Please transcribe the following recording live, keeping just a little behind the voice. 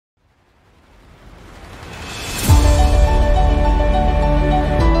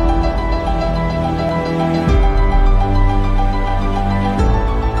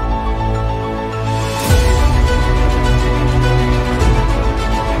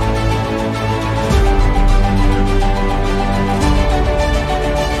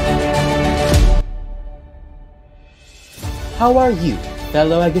How are you,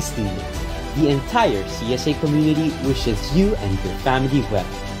 fellow Agustinians? The entire CSA community wishes you and your family well.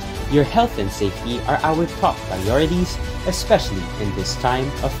 Your health and safety are our top priorities, especially in this time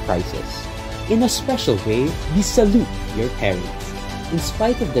of crisis. In a special way, we salute your parents. In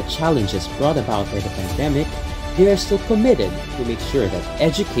spite of the challenges brought about by the pandemic, they are still committed to make sure that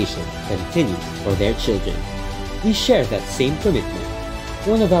education continues for their children. We share that same commitment.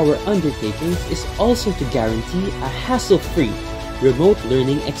 One of our undertakings is also to guarantee a hassle-free remote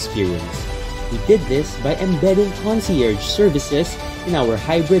learning experience. We did this by embedding concierge services in our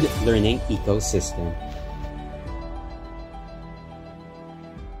hybrid learning ecosystem.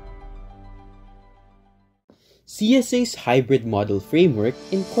 CSA's hybrid model framework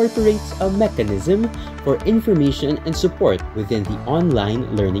incorporates a mechanism for information and support within the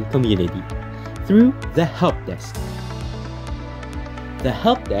online learning community through the Help Desk. The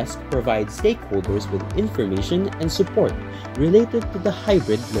Help Desk provides stakeholders with information and support related to the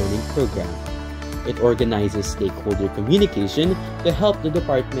hybrid learning program. It organizes stakeholder communication to help the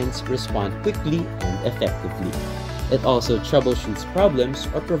departments respond quickly and effectively. It also troubleshoots problems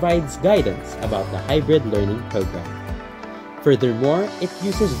or provides guidance about the hybrid learning program. Furthermore, it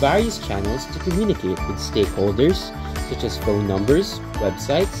uses various channels to communicate with stakeholders, such as phone numbers,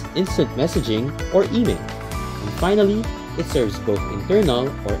 websites, instant messaging, or email. And finally, it serves both internal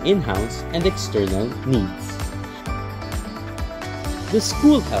or in-house and external needs. The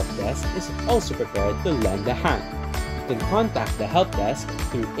School Help Desk is also prepared to lend a hand. You can contact the Help Desk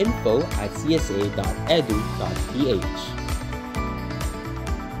through info@csa.edu.ph.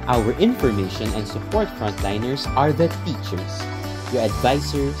 Our information and support frontliners are the teachers. Your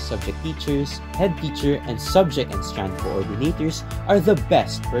advisors, subject teachers, head teacher, and subject and strand coordinators are the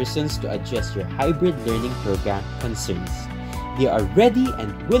best persons to address your hybrid learning program concerns. They are ready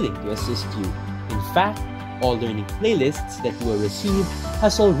and willing to assist you. In fact, all learning playlists that you will receive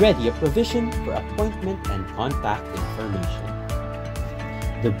has already a provision for appointment and contact information.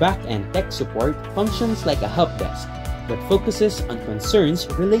 The back-end tech support functions like a help desk, but focuses on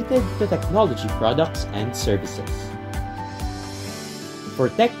concerns related to technology products and services. For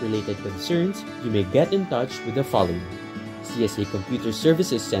tech-related concerns, you may get in touch with the following: CSA Computer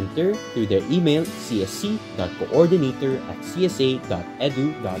Services Center through their email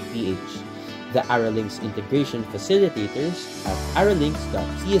csc.coordinator@csa.edu.ph, the Aralinks Integration Facilitators at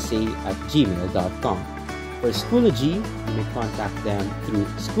aralinks.csa@gmail.com. For Schoology, you may contact them through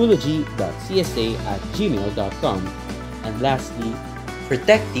schoology.csa@gmail.com. And lastly, for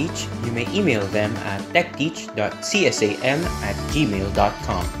TechTeach, you may email them at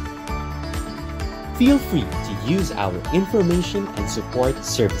techteach.csam@gmail.com. Feel free to use our information and support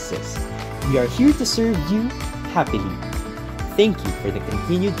services. We are here to serve you happily. Thank you for the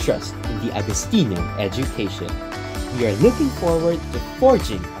continued trust in the Agustinian education. We are looking forward to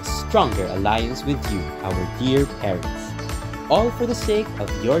forging a stronger alliance with you, our dear parents. All for the sake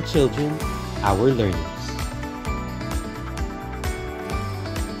of your children, our learners.